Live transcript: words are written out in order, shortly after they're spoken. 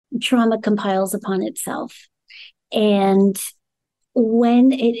trauma compiles upon itself. And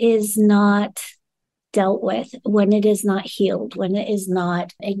when it is not dealt with, when it is not healed, when it is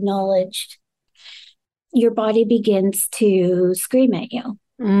not acknowledged, your body begins to scream at you.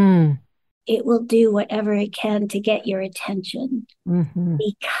 Mm. It will do whatever it can to get your attention. Mm-hmm.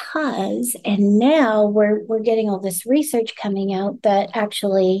 Because, and now we're getting all this research coming out that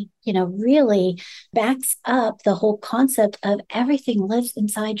actually, really backs up the whole concept of everything lives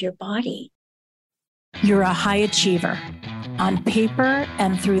inside your body. You're a high achiever. On paper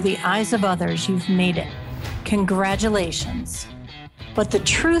and through the eyes of others, you've made it. Congratulations. But the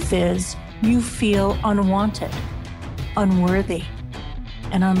truth is, you feel unwanted, unworthy,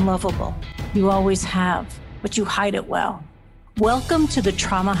 and unlovable. You always have, but you hide it well. Welcome to the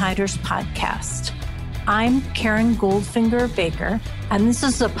Trauma Hiders Podcast. I'm Karen Goldfinger Baker, and this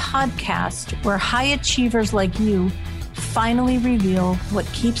is a podcast where high achievers like you finally reveal what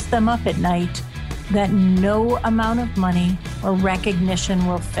keeps them up at night that no amount of money or recognition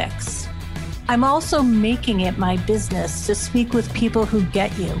will fix. I'm also making it my business to speak with people who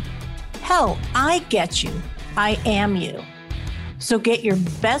get you. Hell, I get you. I am you. So get your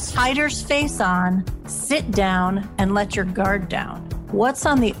best hider's face on, sit down, and let your guard down. What's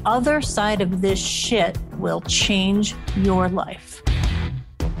on the other side of this shit will change your life.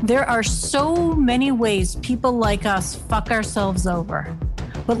 There are so many ways people like us fuck ourselves over.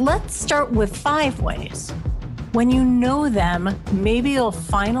 But let's start with 5 ways. When you know them, maybe you'll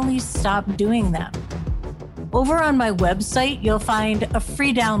finally stop doing them. Over on my website, you'll find a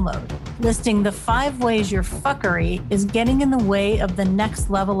free download listing the 5 ways your fuckery is getting in the way of the next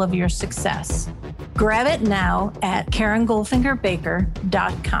level of your success. Grab it now at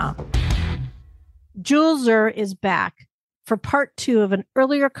KarenGoldfingerBaker.com. Jules Zur is back for part 2 of an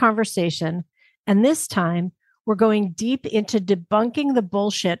earlier conversation, and this time we're going deep into debunking the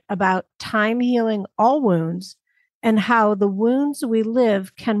bullshit about time healing all wounds and how the wounds we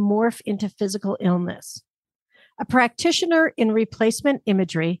live can morph into physical illness. A practitioner in replacement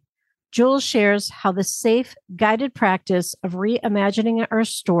imagery, Jules shares how the safe, guided practice of reimagining our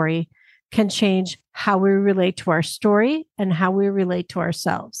story can change how we relate to our story and how we relate to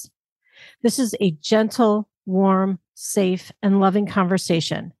ourselves. This is a gentle, warm, safe, and loving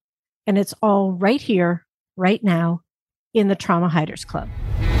conversation, and it's all right here, right now, in the Trauma Hiders Club.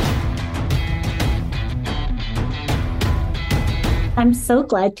 I'm so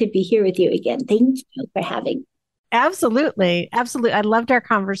glad to be here with you again. Thank you for having me. Absolutely. Absolutely. I loved our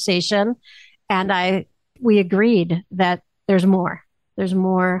conversation, and we agreed that there's more. There's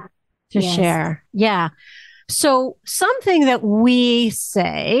more to share. Yeah. So something that we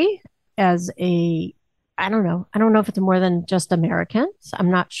say as I don't know if it's more than just Americans. I'm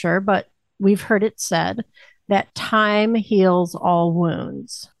not sure, but we've heard it said that time heals all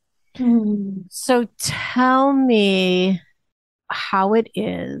wounds. So tell me how it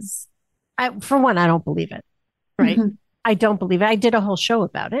is. For one, I don't believe it. Right. Mm-hmm. I don't believe it. I did a whole show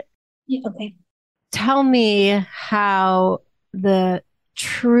about it. Yeah, okay. Tell me how the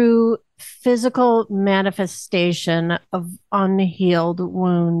true physical manifestation of unhealed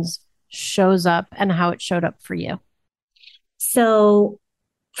wounds shows up and how it showed up for you. So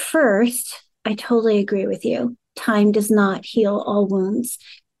first, I totally agree with you. Time does not heal all wounds.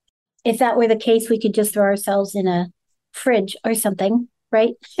 If that were the case, we could just throw ourselves in a fridge or something,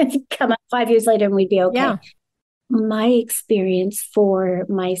 right? Come up 5 years later and we'd be okay. Yeah. My experience for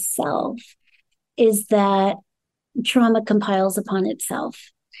myself is that trauma compiles upon itself.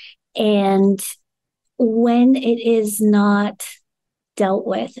 And when it is not dealt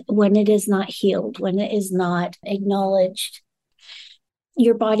with, when it is not healed, when it is not acknowledged,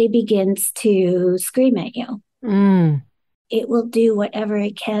 your body begins to scream at you. It will do whatever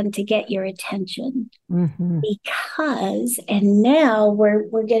it can to get your attention. Because, and now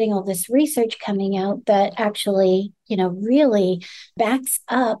we're getting all this research coming out that actually, really backs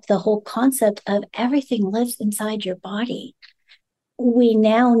up the whole concept of everything lives inside your body. We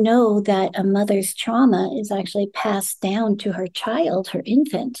now know that a mother's trauma is actually passed down to her child, her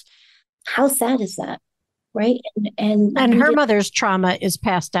infant. How sad is that? Right. And her mother's trauma is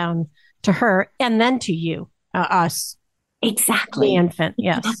passed down to her and then to you, us. Exactly. The infant,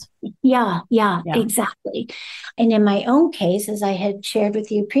 yes. Yeah, exactly. And in my own case, as I had shared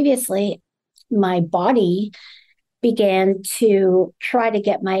with you previously, my body began to try to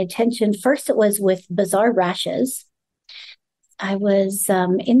get my attention. First, it was with bizarre rashes. I was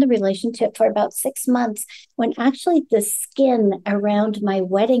in the relationship for about 6 months when actually the skin around my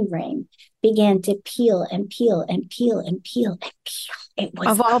wedding ring began to peel and peel and peel and peel and peel. It was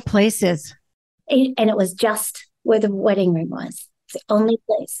of all places. And it was just where the wedding ring was. It's the only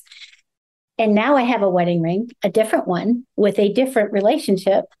place. And now I have a wedding ring, a different one with a different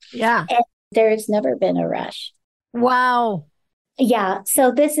relationship. Yeah. And there's never been a rash. Wow. Yeah.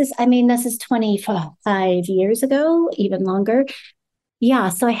 So this is 25 years ago, even longer. Yeah.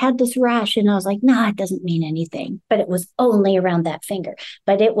 So I had this rash and I was like, nah, it doesn't mean anything. But it was only around that finger.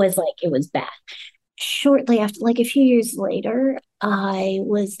 But it was like, it was bad. Shortly after, like a few years later, I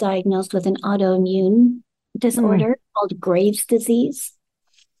was diagnosed with an autoimmune disorder called Graves' disease.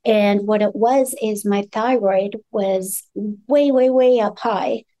 And what it was is my thyroid was way, way, way up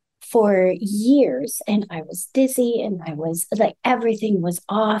high for years. And I was dizzy and I was like, everything was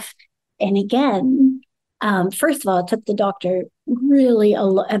off. And again, first of all, it took the doctor really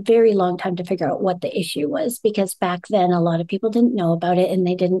a very long time to figure out what the issue was because back then a lot of people didn't know about it and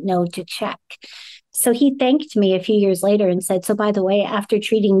they didn't know to check. So he thanked me a few years later and said, "So by the way, after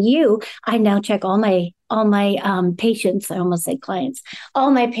treating you, I now check all my patients. I almost say clients, all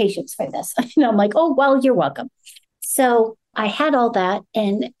my patients for this." And I'm like, "Oh, well, you're welcome." So I had all that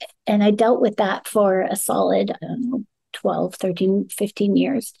and I dealt with that for a solid, I don't know, 12, 13, 15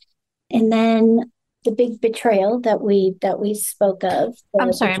 years. And then the big betrayal that we spoke of.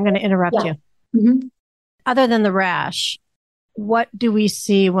 I'm sorry, I'm going to interrupt Yeah. you. Mhm. Other than the rash, what do we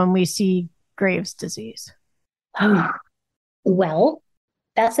see when we see Graves' disease? Well,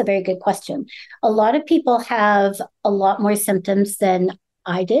 that's a very good question. A lot of people have a lot more symptoms than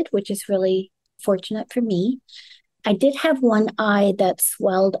I did, which is really fortunate for me. I did have one eye that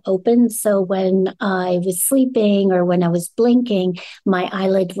swelled open. So when I was sleeping or when I was blinking, my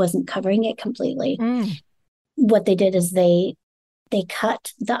eyelid wasn't covering it completely. What they did is they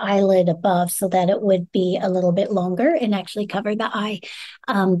cut the eyelid above so that it would be a little bit longer and actually cover the eye.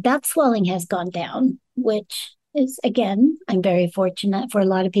 That swelling has gone down, which is, again, I'm very fortunate. For a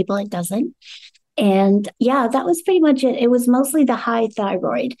lot of people, it doesn't. And yeah, that was pretty much it. It was mostly the high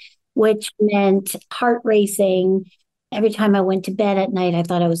thyroid, which meant heart racing. Every time I went to bed at night, I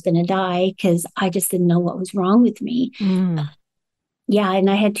thought I was going to die because I just didn't know what was wrong with me. Yeah, and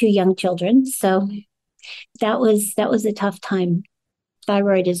I had two young children, so that was a tough time.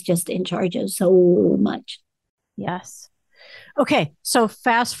 Thyroid is just in charge of so much. Yes. Okay. So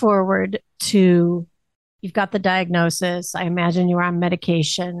fast forward to you've got the diagnosis. I imagine you were on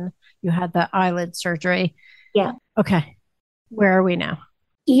medication. You had the eyelid surgery. Yeah. Okay. Where are we now?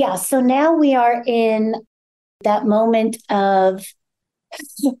 Yeah. So now we are in that moment of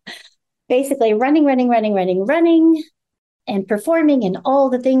basically running, running, running, running, running, and performing and all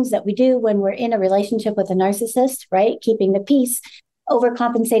the things that we do when we're in a relationship with a narcissist, right? Keeping the peace,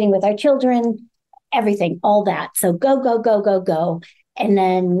 overcompensating with our children, everything, all that. So go, go, go, go, go. And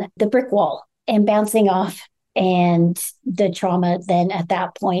then the brick wall and bouncing off and the trauma. Then at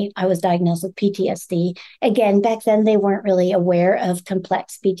that point, I was diagnosed with PTSD. Again, back then, they weren't really aware of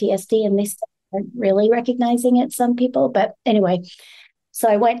complex PTSD and they still weren't really recognizing it, some people. But anyway, so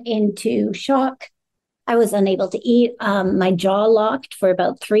I went into shock. I was unable to eat. My jaw locked for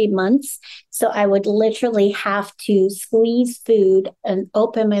about 3 months. So I would literally have to squeeze food and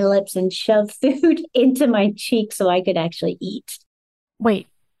open my lips and shove food into my cheek so I could actually eat. Wait,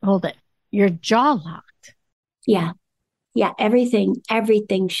 hold it. Your jaw locked. Yeah. Yeah.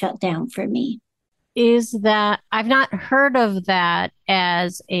 Everything shut down for me. Is that I've not heard of that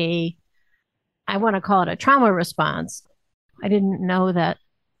as I want to call it a trauma response. I didn't know that.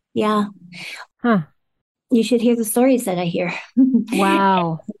 Yeah. Huh. You should hear the stories that I hear.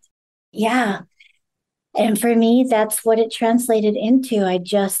 Wow. Yeah. And for me, that's what it translated into.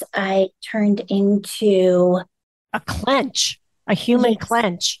 I turned into A clench, a human yes,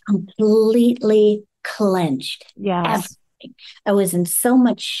 clench. completely clenched. Yes. Everything. I was in so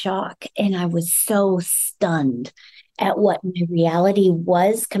much shock and I was so stunned at what my reality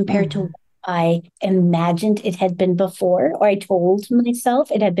was compared to what I imagined it had been before, or I told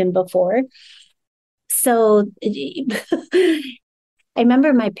myself it had been before. So I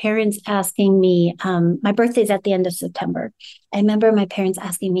remember my parents asking me, my birthday's at the end of September. I remember my parents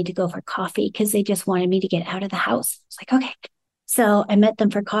asking me to go for coffee because they just wanted me to get out of the house. It's like, okay. So I met them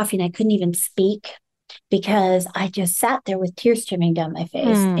for coffee and I couldn't even speak because I just sat there with tears streaming down my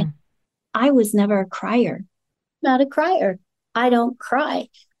face. And I was never a crier, not a crier. I don't cry.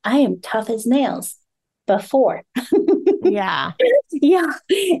 I am tough as nails before. Yeah. Yeah.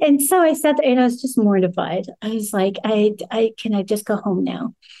 And so I sat there and I was just mortified. I was like, I can I just go home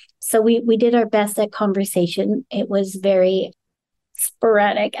now? So we did our best at conversation. It was very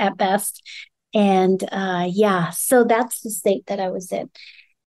sporadic at best. And yeah, so that's the state that I was in.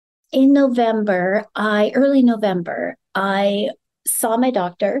 In early November, I saw my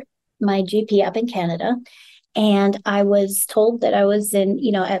doctor, my GP up in Canada, And I was told that I was in,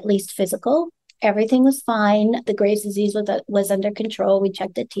 at least physical. Everything was fine. The Graves' disease was under control. We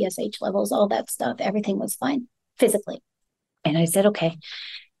checked the TSH levels, all that stuff. Everything was fine physically. And I said, okay.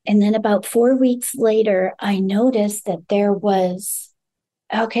 And then about 4 weeks later, I noticed that there was,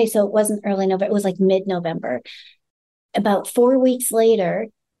 okay, so it wasn't early November, it was like mid-November. About 4 weeks later,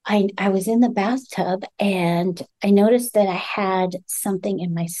 I was in the bathtub and I noticed that I had something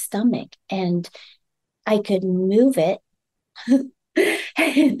in my stomach and I could move it, but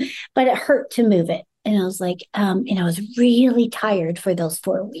it hurt to move it. And I was like, and I was really tired for those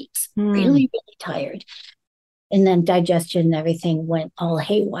 4 weeks, really, really tired. And then digestion and everything went all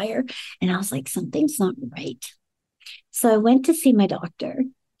haywire. And I was like, something's not right. So I went to see my doctor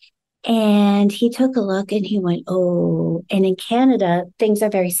and he took a look and he went, oh, and in Canada, things are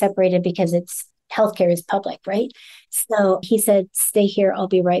very separated because it's healthcare is public, right? So he said, stay here, I'll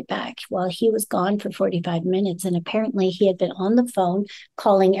be right back. Well, he was gone for 45 minutes. And apparently he had been on the phone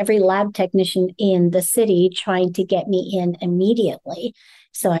calling every lab technician in the city trying to get me in immediately.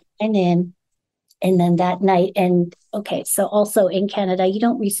 So I went in. And then that night, and okay, so also in Canada, you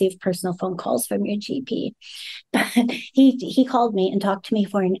don't receive personal phone calls from your GP. But he called me and talked to me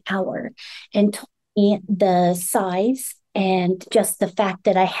for an hour and told me the size and just the fact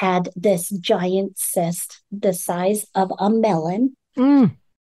that I had this giant cyst the size of a melon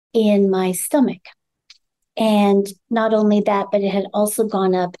in my stomach. And not only that, but it had also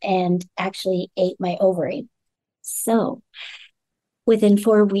gone up and actually ate my ovary. So within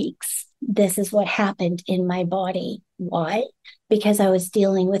 4 weeks, this is what happened in my body. Why? Because I was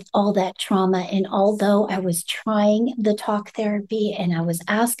dealing with all that trauma. And although I was trying the talk therapy and I was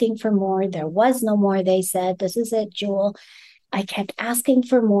asking for more, there was no more. They said, this is it, Jewel. I kept asking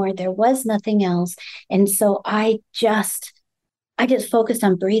for more. There was nothing else. And so I just focused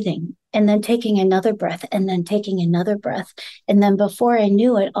on breathing and then taking another breath and then taking another breath. And then before I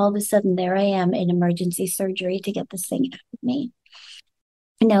knew it, all of a sudden there I am in emergency surgery to get this thing out of me.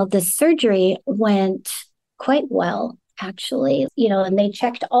 Now, the surgery went quite well, actually, and they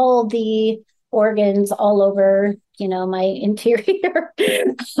checked all the organs all over, my interior.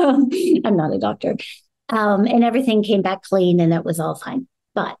 I'm not a doctor. And everything came back clean and it was all fine.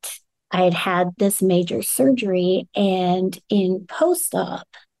 But I had had this major surgery, and in post-op,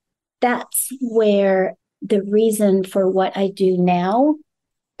 that's where the reason for what I do now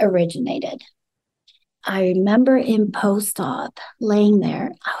originated. I remember in post-op laying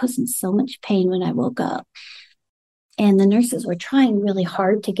there, I was in so much pain when I woke up. And the nurses were trying really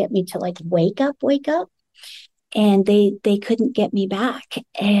hard to get me to like wake up. And they couldn't get me back.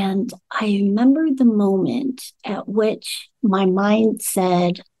 And I remember the moment at which my mind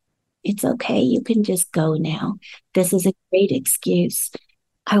said, it's okay, you can just go now. This is a great excuse.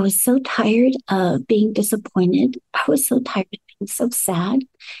 I was so tired of being disappointed. I was so tired of being so sad.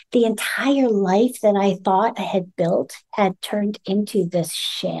 The entire life that I thought I had built had turned into this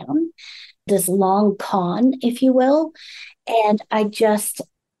sham, this long con, if you will. And I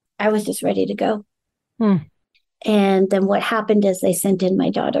was just ready to go. And then what happened is they sent in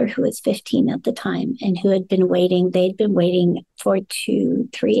my daughter, who was 15 at the time, and who had been waiting. They'd been waiting for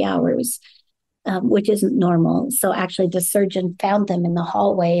 2-3 hours, which isn't normal. So actually, the surgeon found them in the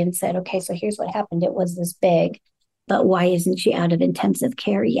hallway and said, okay, so here's what happened. It was this big, but why isn't she out of intensive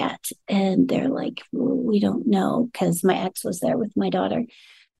care yet? And they're like, well, we don't know, because my ex was there with my daughter.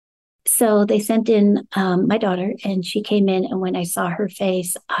 So they sent in my daughter, and she came in. And when I saw her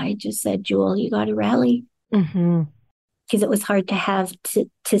face, I just said, Jewel, you got to rally. Because it was hard to have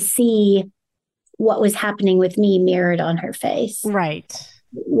to see what was happening with me mirrored on her face. Right.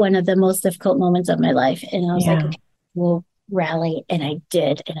 One of the most difficult moments of my life. And I was like, okay, we'll rally. And I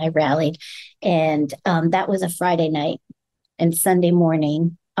did. And I rallied. And that was a Friday night. And Sunday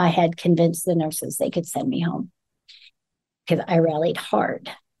morning, I had convinced the nurses they could send me home because I rallied hard.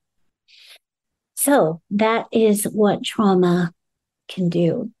 So that is what trauma can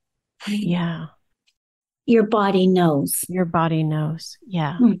do. Yeah. Your body knows. Your body knows.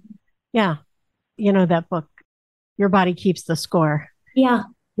 Yeah. Yeah. You know that book, Your Body Keeps the Score. Yeah.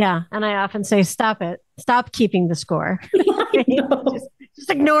 Yeah. And I often say, stop it. Stop keeping the score.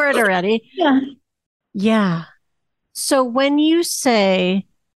 just ignore it already. Yeah. Yeah. So when you say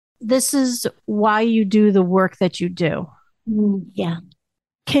this is why you do the work that you do. Yeah.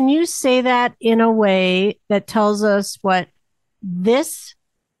 Can you say that in a way that tells us what this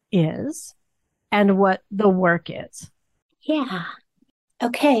is and what the work is? Yeah.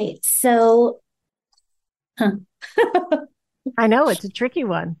 Okay. So, I know it's a tricky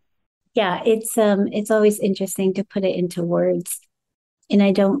one. Yeah, it's always interesting to put it into words. And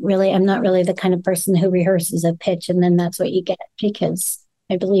I'm not really the kind of person who rehearses a pitch and then that's what you get, because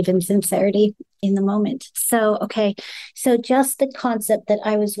I believe in sincerity in the moment. So, okay. So just the concept that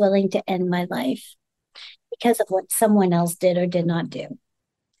I was willing to end my life because of what someone else did or did not do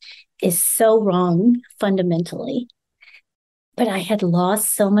is so wrong fundamentally. But I had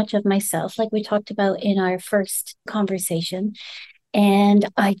lost so much of myself, like we talked about in our first conversation. And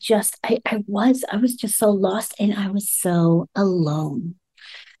I was just so lost and I was so alone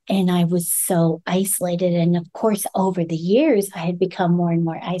and I was so isolated. And of course, over the years, I had become more and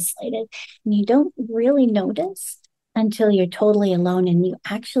more isolated. And you don't really notice until you're totally alone and you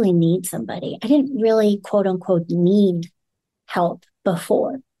actually need somebody. I didn't really, quote unquote, need help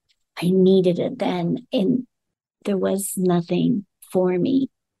before. I needed it then, and there was nothing for me.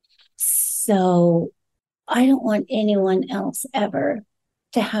 So I don't want anyone else ever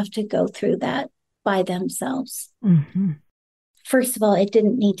to have to go through that by themselves. Mm-hmm. First of all, it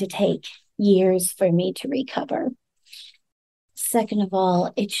didn't need to take years for me to recover. Second of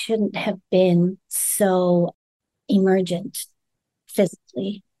all, it shouldn't have been so emergent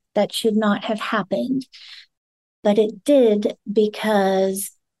physically. That should not have happened. But it did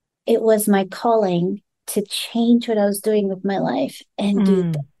because it was my calling to change what I was doing with my life and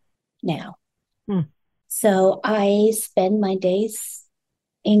do that now. So I spend my days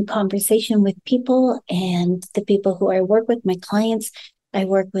in conversation with people, and the people who I work with, my clients, I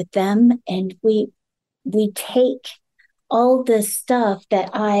work with them, and we take all the stuff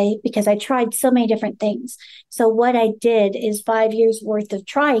because I tried so many different things. So what I did is 5 years worth of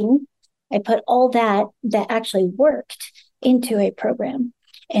trying. I put all that actually worked into a program.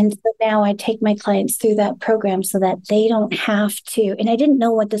 And so now I take my clients through that program so that they don't have to. And I didn't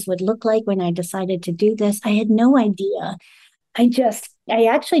know what this would look like when I decided to do this. I had no idea. I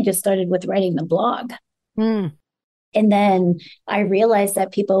actually just started with writing the blog. And then I realized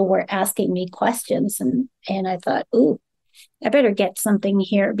that people were asking me questions and I thought, ooh, I better get something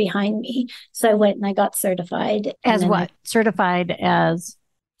here behind me. So I went and I got certified. As what? Certified as?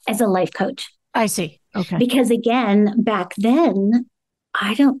 As a life coach. I see. Okay. Because again, back then,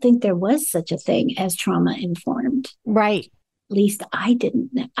 I don't think there was such a thing as trauma informed. Right. At least I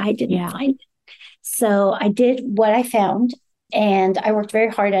didn't find it. So I did what I found and I worked very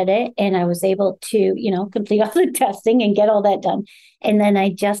hard at it and I was able to, complete all the testing and get all that done. And then I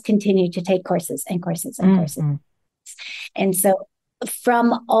just continued to take courses and courses and courses. And so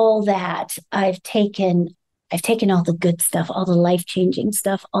from all that, I've taken all the good stuff, all the life-changing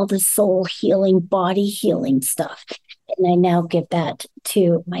stuff, all the soul healing, body healing stuff. And I now give that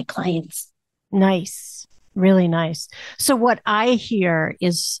to my clients. Nice. Really nice. So what I hear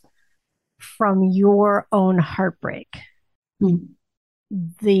is from your own heartbreak,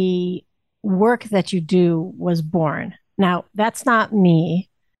 the work that you do was born. Now, that's not me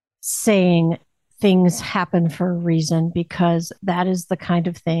saying things happen for a reason, because that is the kind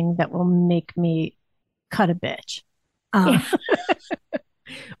of thing that will make me cut a bitch.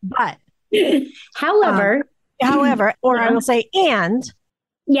 But however, or I will say, and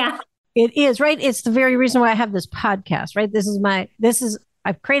yeah, it is right. It's the very reason why I have this podcast, right?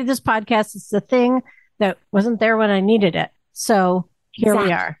 I've created this podcast. It's the thing that wasn't there when I needed it. So here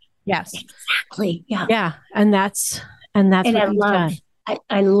we are. Yes, exactly. Yeah. Yeah. And that's what you've done.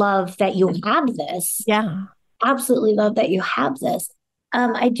 I love that you have this. Yeah. Absolutely love that you have this.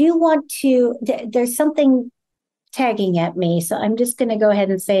 I do want to, there's something tagging at me. So I'm just going to go ahead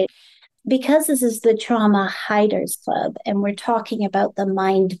and say, because this is the Trauma Hiders Club, and we're talking about the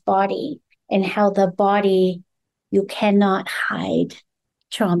mind body and how the body, you cannot hide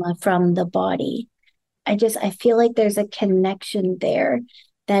trauma from the body. I feel like there's a connection there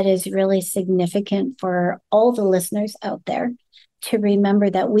that is really significant for all the listeners out there to remember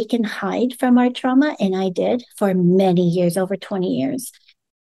that we can hide from our trauma. And I did for many years, over 20 years.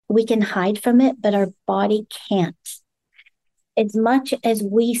 We can hide from it, but our body can't. As much as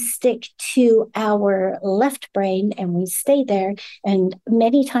we stick to our left brain and we stay there, and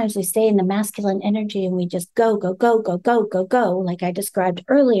many times we stay in the masculine energy and we just go, like I described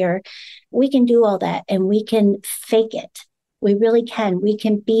earlier, we can do all that and we can fake it. We really can. We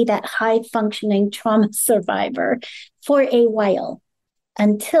can be that high functioning trauma survivor for a while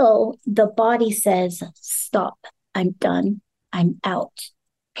until the body says, stop, I'm done, I'm out.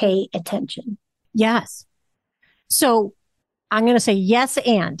 Pay attention. Yes. So I'm going to say yes,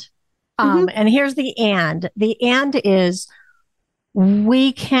 and here's the and. The and is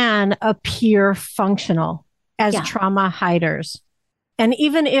we can appear functional as trauma hiders. And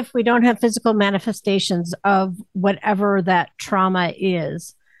even if we don't have physical manifestations of whatever that trauma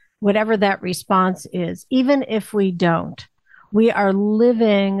is, whatever that response is, even if we don't, We are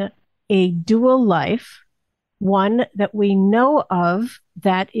living a dual life, one that we know of,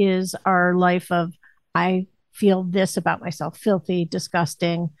 that is our life of, I feel this about myself, filthy,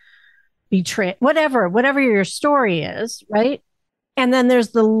 disgusting, betrayed, whatever your story is, right? And then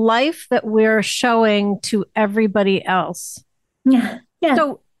there's the life that we're showing to everybody else. Yeah. Yeah.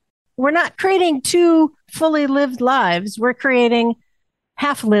 So we're not creating two fully lived lives. We're creating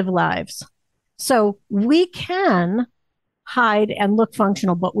half lived lives. So we can hide and look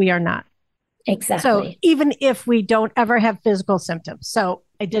functional, but we are not. Exactly. So even if we don't ever have physical symptoms. So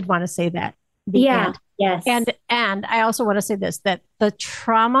I did want to say that. Yeah. Yes. And I also want to say this, that the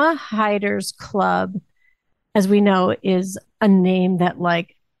Trauma Hiders Club, as we know, is a name that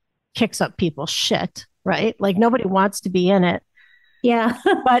like kicks up people's shit, right? Like nobody wants to be in it. Yeah.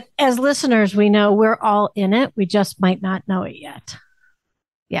 But as listeners, we know we're all in it. We just might not know it yet.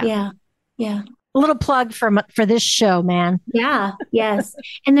 Yeah. Yeah. Yeah. A little plug for this show, man. Yeah. Yes.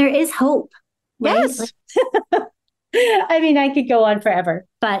 And there is hope. Right? Yes. I mean, I could go on forever,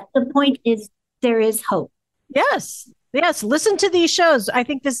 but the point is there is hope. Yes. Yes. Listen to these shows. I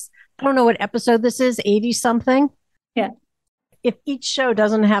think I don't know what episode this is, 80 something. Yeah. If each show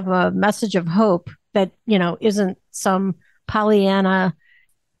doesn't have a message of hope that, isn't some Pollyanna,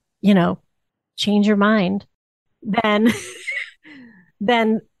 change your mind, then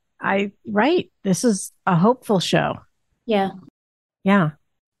this is a hopeful show. Yeah. Yeah.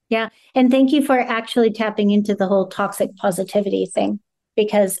 Yeah. And thank you for actually tapping into the whole toxic positivity thing,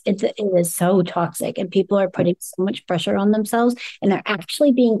 because it is so toxic and people are putting so much pressure on themselves and they're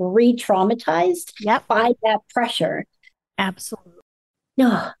actually being re-traumatized by that pressure. Absolutely.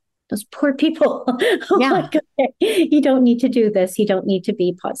 No, those poor people. Oh Yeah. my God. You don't need to do this. You don't need to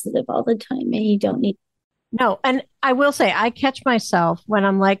be positive all the time. And you don't need. No. And I will say, I catch myself when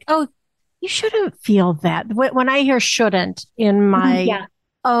I'm like, oh, you shouldn't feel that. When I hear shouldn't in my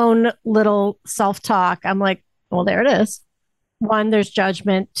own little self-talk, I'm like, well, there it is. One, there's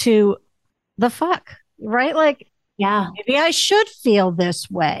judgment. Two, the fuck, right? Like, yeah, maybe I should feel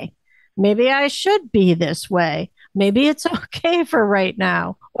this way. Maybe I should be this way. Maybe it's okay for right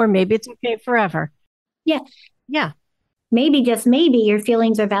now, or maybe it's okay forever. Yeah. Yeah. Maybe, just maybe, your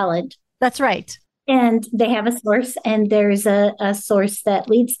feelings are valid. That's right. And they have a source, and there's a source that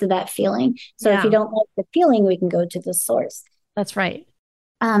leads to that feeling. So if you don't like the feeling, we can go to the source. That's right.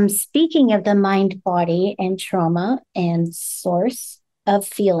 Speaking of the mind, body, and trauma and source of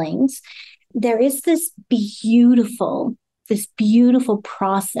feelings, there is this beautiful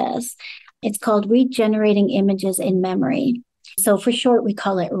process. It's called regenerating images in memory. So for short, we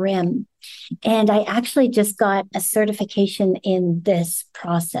call it RIM. And I actually just got a certification in this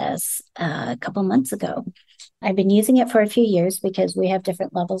process a couple months ago. I've been using it for a few years because we have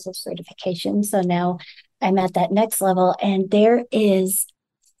different levels of certification. So now I'm at that next level, and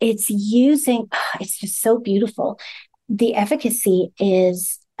it's just so beautiful. The efficacy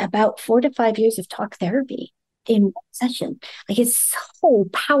is about 4 to 5 years of talk therapy in one session. Like, it's so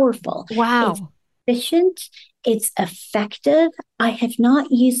powerful. Wow. It's efficient. It's effective. I have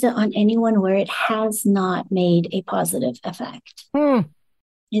not used it on anyone where it has not made a positive effect.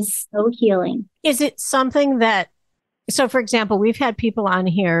 It's so healing. Is it something so for example, we've had people on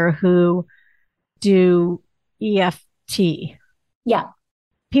here who do EFT. Yeah.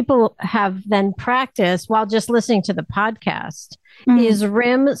 People have then practiced while just listening to the podcast. Is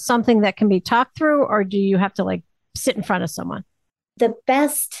RIM something that can be talked through, or do you have to like sit in front of someone? The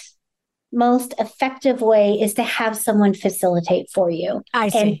best, most effective way is to have someone facilitate for you. I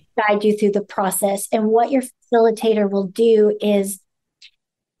see. And guide you through the process. And what your facilitator will do is,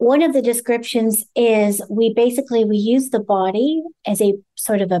 one of the descriptions is we use the body as a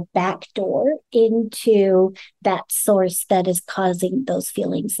sort of a back door into that source that is causing those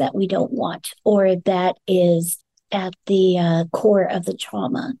feelings that we don't want, or that is at the core of the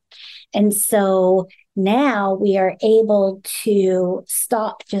trauma. And so now we are able to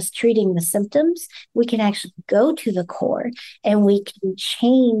stop just treating the symptoms. We can actually go to the core, and we can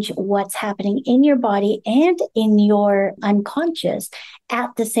change what's happening in your body and in your unconscious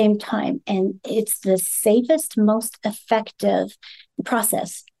at the same time. And it's the safest, most effective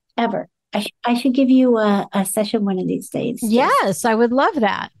process ever. I should give you a session one of these days. Yes, I would love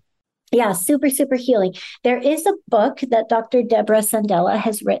that. Yeah, super, super healing. There is a book that Dr. Deborah Sandella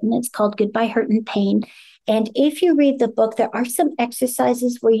has written. It's called Goodbye Hurt and Pain. And if you read the book, there are some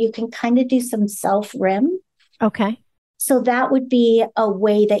exercises where you can kind of do some self-RIM. Okay. So that would be a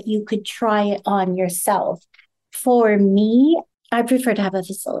way that you could try it on yourself. For me, I prefer to have a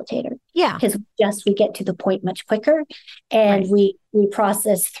facilitator. Yeah. Because we get to the point much quicker, and we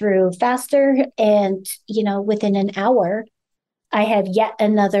process through faster. And, within an hour, I have yet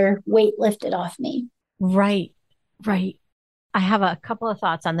another weight lifted off me. Right, right. I have a couple of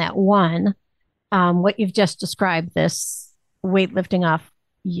thoughts on that. One, what you've just described, this weightlifting off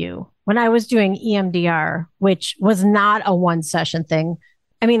you. When I was doing EMDR, which was not a one session thing,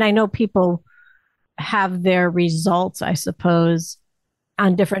 I mean, I know people have their results, I suppose,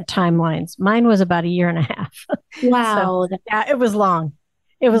 on different timelines. Mine was about a year and a half. Wow. So, yeah, it was long.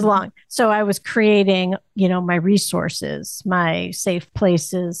 It was long. So I was creating, my resources, my safe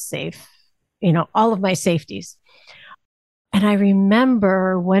places, all of my safeties. And I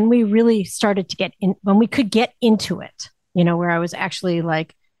remember when we really started to get in, when we could get into it, where I was actually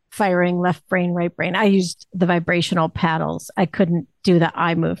like firing left brain, right brain. I used the vibrational paddles. I couldn't do the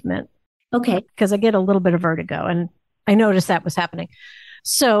eye movement. Okay. Because I get a little bit of vertigo, and I noticed that was happening.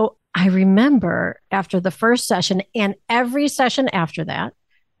 So I remember after the first session and every session after that,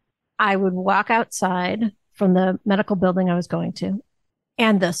 I would walk outside from the medical building I was going to,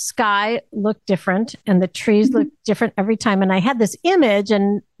 and the sky looked different and the trees looked different every time. And I had this image,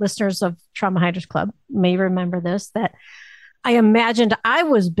 and listeners of Trauma Hiders Club may remember this, that I imagined I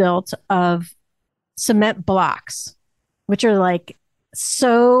was built of cement blocks, which are like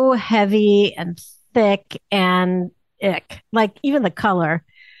so heavy and thick and ick, like even the color.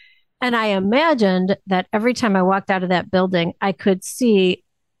 And I imagined that every time I walked out of that building, I could see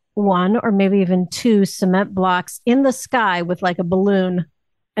one or maybe even two cement blocks in the sky with like a balloon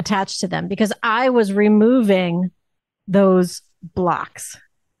attached to them, because I was removing those blocks.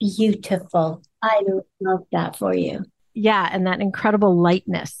 Beautiful. I love that for you. Yeah. And that incredible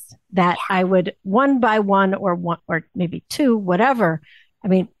lightness that I would one by one or maybe two, whatever. I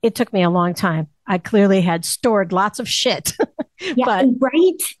mean, it took me a long time. I clearly had stored lots of shit. Yeah, but,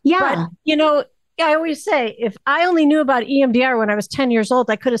 right. Yeah. But, I always say, if I only knew about EMDR when I was 10 years old,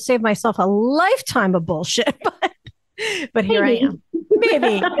 I could have saved myself a lifetime of bullshit. But here I am.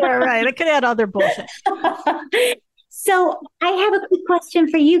 Maybe. You're right. I could have had other bullshit. So I have a quick question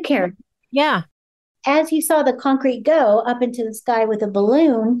for you, Karen. Yeah. As you saw the concrete go up into the sky with a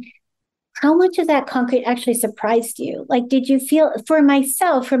balloon, how much of that concrete actually surprised you? Like, did you feel, for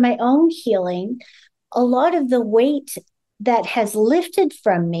myself, for my own healing, a lot of the weight that has lifted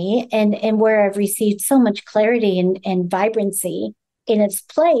from me and where I've received so much clarity and vibrancy in its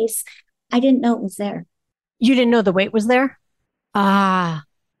place, I didn't know it was there. You didn't know the weight was there? I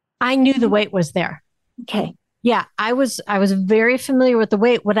knew the weight was there. Okay. Yeah, I was very familiar with the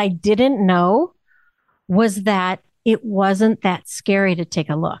weight. What I didn't know was that it wasn't that scary to take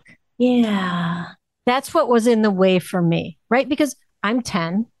a look. Yeah. That's what was in the way for me, right? Because I'm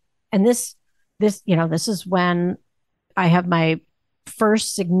 10, and this is when I have my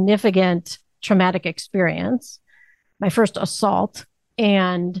first significant traumatic experience, my first assault.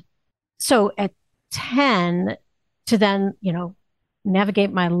 And so at 10, to then,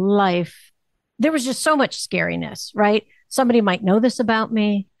 navigate my life, there was just so much scariness, right? Somebody might know this about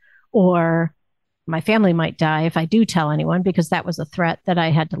me, or my family might die if I do tell anyone, because that was a threat that I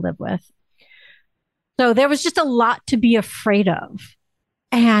had to live with. So there was just a lot to be afraid of.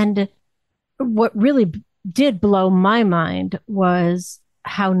 And what really did blow my mind was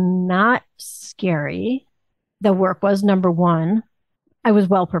how not scary the work was. Number one, I was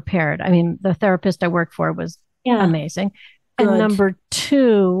well prepared. I mean, the therapist I worked for was amazing. Good. And number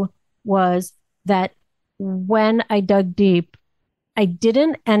two was that when I dug deep, I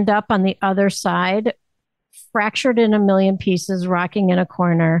didn't end up on the other side, fractured in a million pieces, rocking in a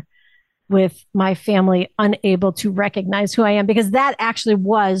corner with my family unable to recognize who I am, because that actually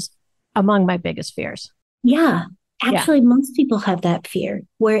was among my biggest fears. Yeah. Actually, most people have that fear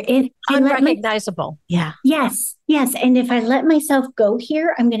where if unrecognizable. Yeah. Yes. Yes. And if I let myself go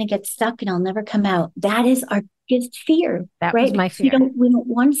here, I'm going to get stuck and I'll never come out. That is our biggest fear. That right? was my fear. We don't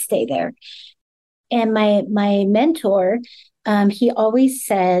want to stay there. And my mentor, he always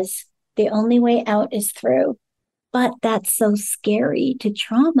says the only way out is through. But that's so scary to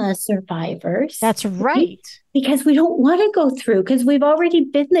trauma survivors. That's right. Because we don't want to go through, because we've already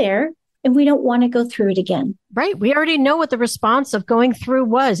been there and we don't want to go through it again. Right. We already know what the response of going through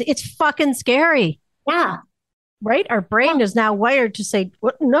was. It's fucking scary. Yeah. Right. Our brain is now wired to say,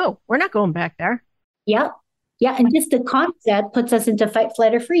 no, we're not going back there. Yeah. Yeah. And just the concept puts us into fight,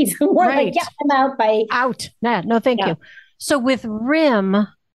 flight, or freeze. We're like, yeah, I'm out by. Out. Nah, no, thank you. So with RIM,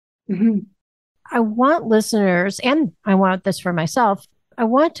 I want listeners, and I want this for myself, I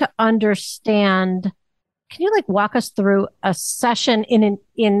want to understand, can you walk us through a session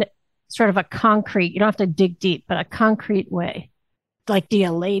in sort of a concrete, you don't have to dig deep, but a concrete way? Like, do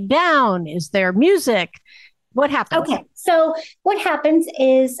you lay down? Is there music? What happens? Okay. So what happens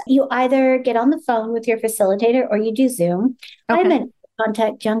is you either get on the phone with your facilitator or you do Zoom. I'm Okay. a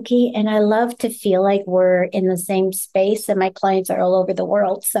contact junkie and I love to feel like we're in the same space and my clients are all over the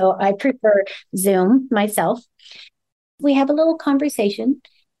world. So I prefer Zoom myself. We have a little conversation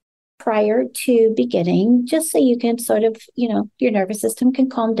prior to beginning, just so you can sort of, your nervous system can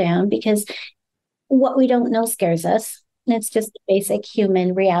calm down because what we don't know scares us. And it's just a basic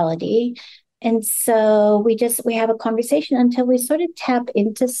human reality. And so we have a conversation until we sort of tap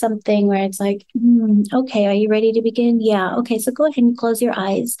into something where it's like, okay, are you ready to begin? Yeah. Okay. So go ahead and close your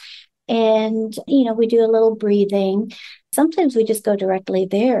eyes. And, we do a little breathing. Sometimes we just go directly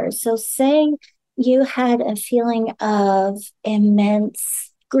there. So say you had a feeling of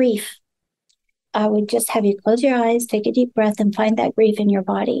immense grief. I would just have you close your eyes, take a deep breath, and find that grief in your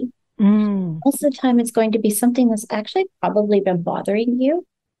body. Most of the time, it's going to be something that's actually probably been bothering you.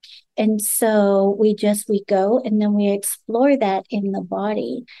 And so we go and then we explore that in the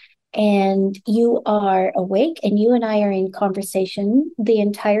body. And you are awake and you and I are in conversation the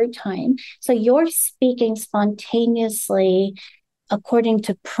entire time. So you're speaking spontaneously according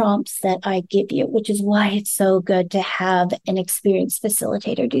to prompts that I give you, which is why it's so good to have an experienced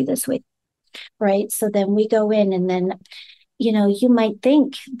facilitator do this with, right? So then we go in and then you might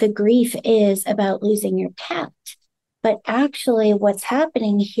think the grief is about losing your cat, but actually what's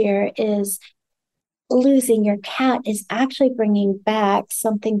happening here is losing your cat is actually bringing back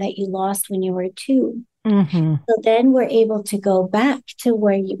something that you lost when you were 2. So then we're able to go back to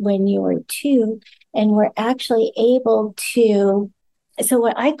when you were 2, and we're actually able to. So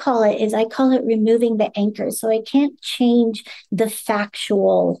what I call it removing the anchor. So I can't change the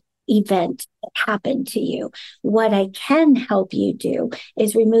factual event that happened to you. What I can help you do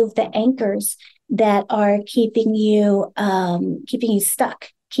is remove the anchors that are keeping you stuck,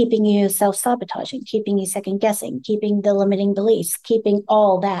 keeping you self-sabotaging, keeping you second guessing, keeping the limiting beliefs, keeping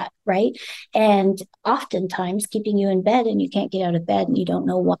all that, right? And oftentimes keeping you in bed and you can't get out of bed and you don't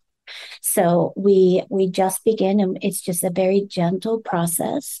know why. So we just begin, and it's just a very gentle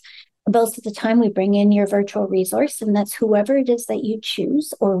process. Most of the time, we bring in your virtual resource, and that's whoever it is that you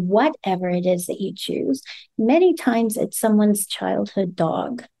choose or whatever it is that you choose. Many times, it's someone's childhood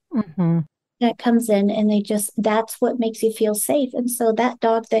dog that comes in, and that's what makes you feel safe. And so that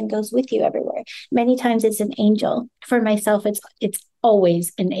dog then goes with you everywhere. Many times, it's an angel. For myself, it's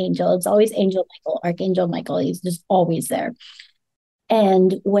always an angel. It's always Angel Michael, Archangel Michael. He's just always there.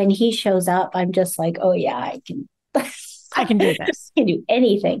 And when he shows up, I'm just like, oh yeah, I can do this. I can do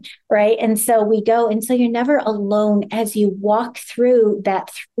anything. Right. And so we go. And so you're never alone as you walk through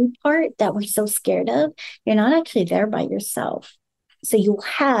that through part that we're so scared of. You're not actually there by yourself. So you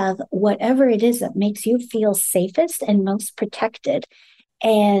have whatever it is that makes you feel safest and most protected.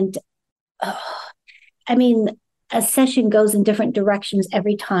 And a session goes in different directions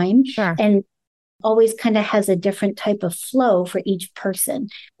every time. Sure. And always kind of has a different type of flow for each person,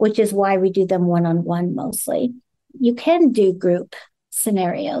 which is why we do them one-on-one mostly. You can do group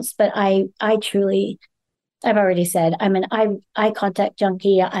scenarios, but I've already said, I'm an eye contact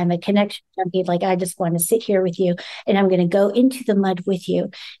junkie. I'm a connection junkie. Like, I just want to sit here with you and I'm going to go into the mud with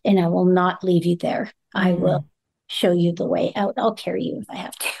you and I will not leave you there. I will show you the way out. I'll carry you if I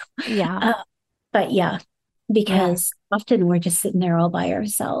have to. Yeah. But yeah, because often we're just sitting there all by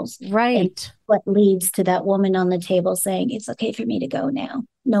ourselves. Right. And what leads to that woman on the table saying, it's okay for me to go now.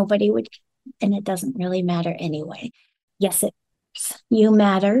 Nobody would, and it doesn't really matter anyway. Yes, you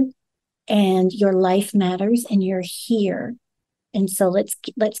matter and your life matters and you're here. And so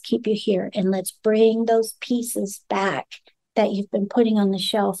let's keep you here and let's bring those pieces back that you've been putting on the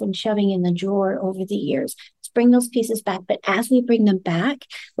shelf and shoving in the drawer over the years. Let's bring those pieces back. But as we bring them back,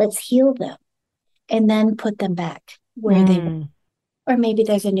 let's heal them and then put them back where they were. Or maybe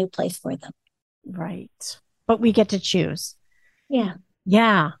there's a new place for them. Right. But we get to choose. Yeah.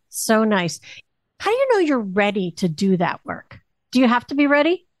 Yeah. So nice. How do you know you're ready to do that work? Do you have to be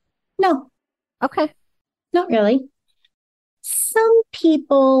ready? No. Okay. Not really. Some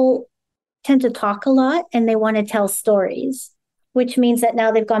people tend to talk a lot and they want to tell stories, which means that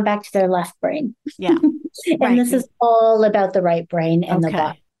now they've gone back to their left brain. Yeah. And this is all about the right brain and the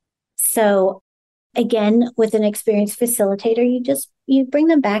body. So again, with an experienced facilitator, you bring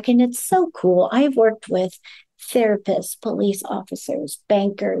them back and it's so cool. I've worked with therapists, police officers,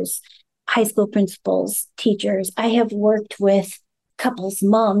 bankers, high school principals, teachers. I have worked with couples,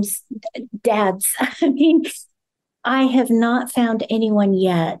 moms, dads. I have not found anyone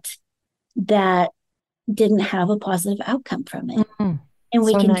yet that didn't have a positive outcome from it. And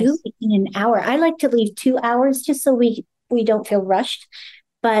we can do it in an hour. I like to leave 2 hours just so we don't feel rushed.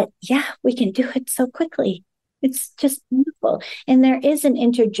 But yeah, we can do it so quickly. It's just beautiful. And there is an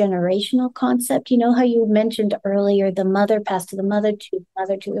intergenerational concept. You know how you mentioned earlier, the mother passed to the mother to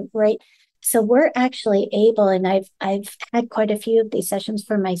the right. So we're actually able, and I've had quite a few of these sessions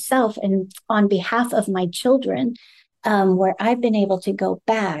for myself and on behalf of my children, where I've been able to go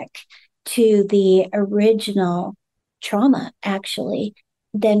back to the original trauma, actually,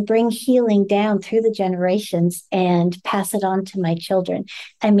 then bring healing down through the generations and pass it on to my children.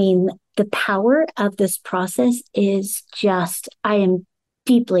 I mean, the power of this process is just, I am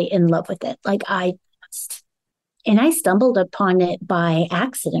deeply in love with it. Like and I stumbled upon it by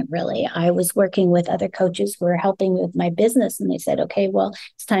accident, really. I was working with other coaches who were helping with my business, and they said, okay, well,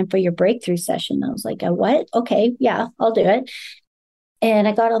 it's time for your breakthrough session. I was like, what? Okay, yeah, I'll do it. And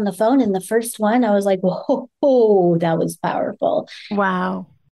I got on the phone, and the first one, I was like, whoa, that was powerful. Wow.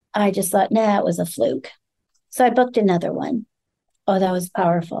 I just thought, nah, it was a fluke. So I booked another one. Oh, that was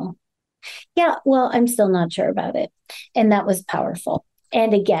powerful. Yeah, well, I'm still not sure about it. And that was powerful.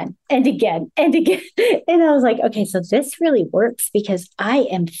 And again, and again, and again. And I was like, okay, so this really works because I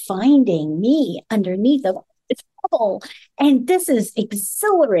am finding me underneath of this bubble. And this is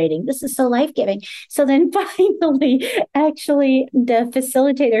exhilarating. This is so life-giving. So then finally, actually, the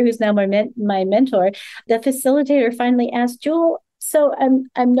facilitator, who's now my mentor, the facilitator finally asked, Jewel, so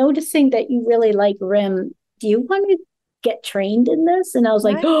I'm noticing that you really like RIM. Do you want to get trained in this? And I was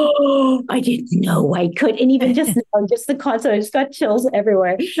like, oh, I didn't know I could. And even just now, just the concept, I just got chills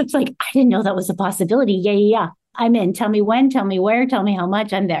everywhere. It's like, I didn't know that was a possibility. Yeah. I'm in. Tell me when, tell me where, tell me how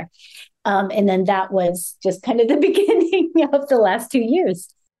much. I'm there. And then that was just kind of the beginning of the last 2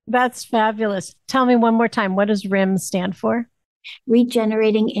 years. That's fabulous. Tell me one more time. What does RIM stand for?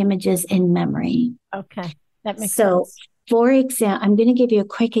 Regenerating Images in Memory. Okay. That makes sense. For example, I'm going to give you a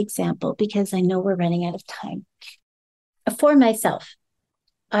quick example because I know we're running out of time. For myself,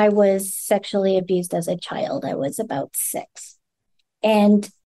 I was sexually abused as a child. I was about 6. And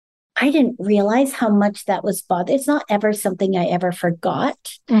I didn't realize how much that was bothering. It's not ever something I ever forgot.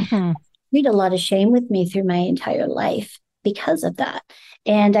 I carried a lot of shame with me through my entire life because of that.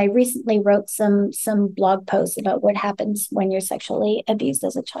 And I recently wrote some blog posts about what happens when you're sexually abused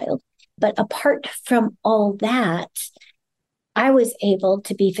as a child. But apart from all that, I was able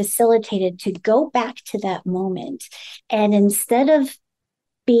to be facilitated to go back to that moment. And instead of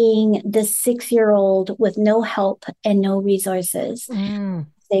being the 6-year-old with no help and no resources, I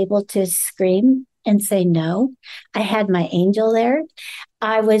was able to scream and say no. I had my angel there.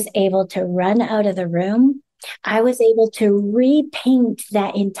 I was able to run out of the room. I was able to repaint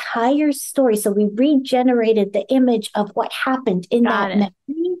that entire story. So we regenerated the image of what happened in that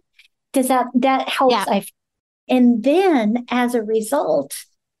memory. Does that helps? Yeah. And then as a result,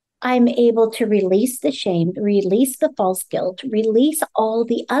 I'm able to release the shame, release the false guilt, release all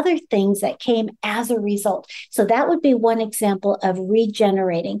the other things that came as a result. So that would be one example of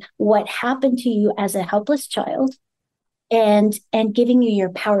regenerating what happened to you as a helpless child and giving you your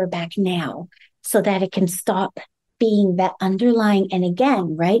power back now so that it can stop being that underlying. And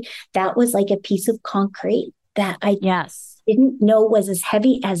again, right, that was like a piece of concrete that I didn't know was as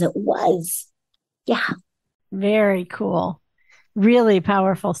heavy as it was. Yeah. Very cool. Really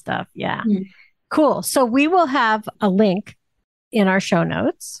powerful stuff. Yeah. Cool. So we will have a link in our show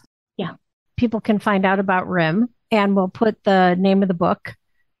notes. Yeah. People can find out about RIM, and we'll put the name of the book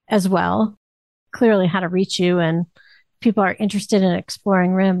as well. Clearly how to reach you, and people are interested in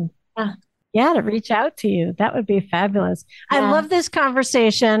exploring RIM. Yeah, to reach out to you. That would be fabulous. I love this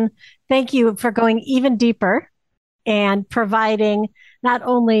conversation. Thank you for going even deeper and providing not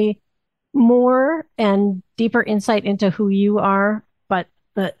only more and deeper insight into who you are, but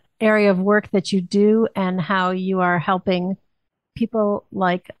the area of work that you do and how you are helping people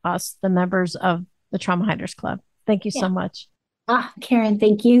like us, the members of the Trauma Hiders Club. Thank you so much. Karen,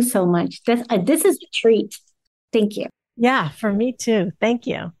 thank you so much. This is a treat. Thank you. Yeah, for me too. Thank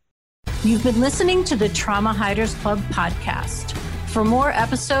you. You've been listening to the Trauma Hiders Club podcast. For more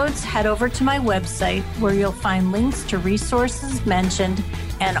episodes, head over to my website where you'll find links to resources mentioned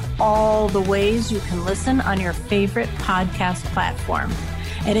and all the ways you can listen on your favorite podcast platform.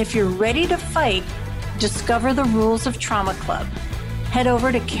 And if you're ready to fight, discover the rules of Trauma Club. Head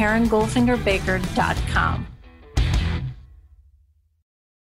over to KarenGoldfingerBaker.com.